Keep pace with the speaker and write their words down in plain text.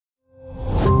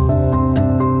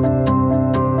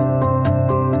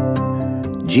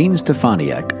Gene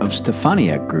Stefaniak of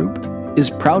Stefaniak Group is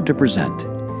proud to present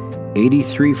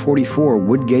 8344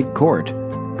 Woodgate Court,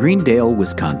 Greendale,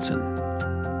 Wisconsin.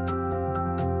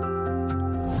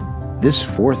 This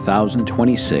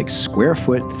 4,026 square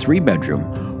foot, 3-bedroom,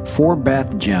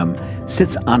 4-bath gem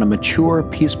sits on a mature,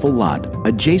 peaceful lot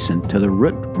adjacent to the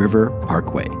Root River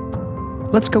Pkwy.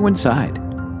 Let's go inside.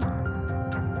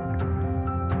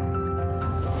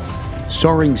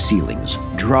 Soaring ceilings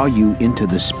draw you into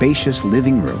the spacious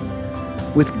living room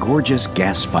with gorgeous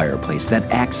gas fireplace that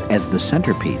acts as the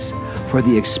centerpiece for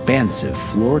the expansive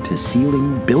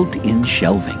floor-to-ceiling built-in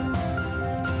shelving.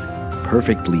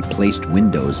 Perfectly placed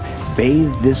windows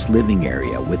bathe this living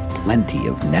area with plenty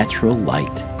of natural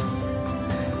light.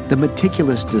 The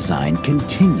meticulous design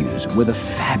continues with a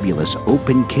fabulous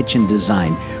open kitchen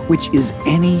design, which is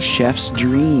any chef's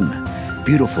dream.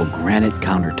 Beautiful granite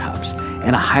countertops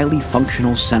and a highly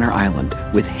functional center island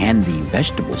with handy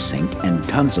vegetable sink and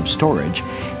tons of storage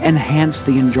enhance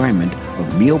the enjoyment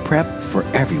of meal prep for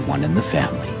everyone in the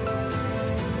family.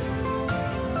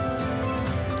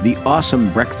 The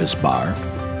awesome breakfast bar,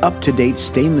 up-to-date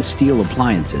stainless steel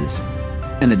appliances,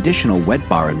 an additional wet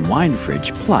bar and wine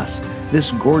fridge, plus this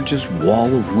gorgeous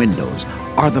wall of windows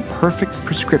are the perfect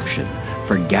prescription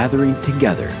for gathering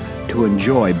together to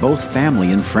enjoy both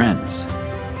family and friends.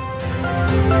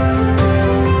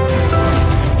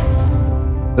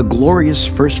 The glorious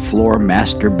first-floor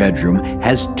master bedroom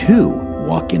has 2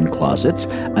 walk-in closets,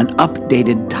 an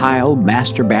updated tile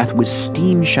master bath with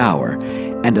steam shower,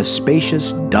 and a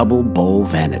spacious double bowl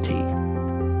vanity.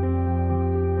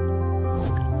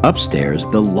 Upstairs,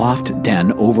 the loft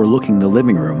den overlooking the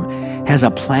living room has a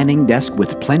planning desk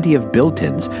with plenty of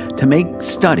built-ins to make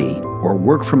study or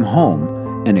work from home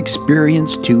an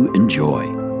experience to enjoy.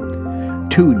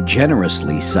 2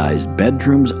 generously sized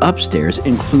bedrooms upstairs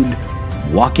include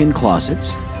walk-in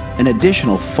closets, an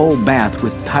additional full bath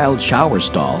with tiled shower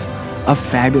stall, a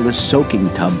fabulous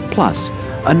soaking tub, plus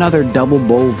another double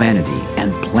bowl vanity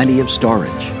and plenty of storage.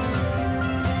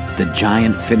 The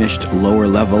giant finished lower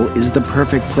level is the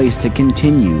perfect place to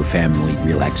continue family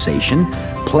relaxation,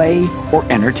 play, or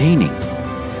entertaining.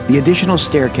 The additional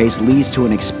staircase leads to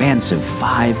an expansive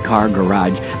 5-car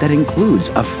garage that includes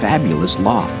a fabulous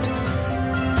loft.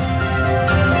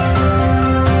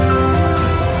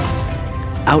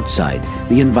 Outside,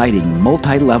 the inviting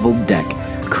multi-level deck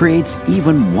creates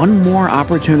even one more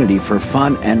opportunity for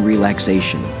fun and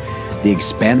relaxation. The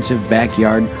expansive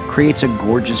backyard creates a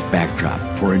gorgeous backdrop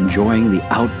for enjoying the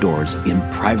outdoors in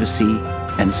privacy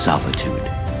and solitude.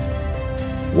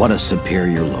 What a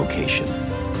superior location.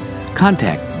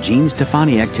 Contact Gene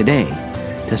Stefaniak today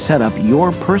to set up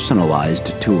your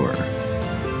personalized tour.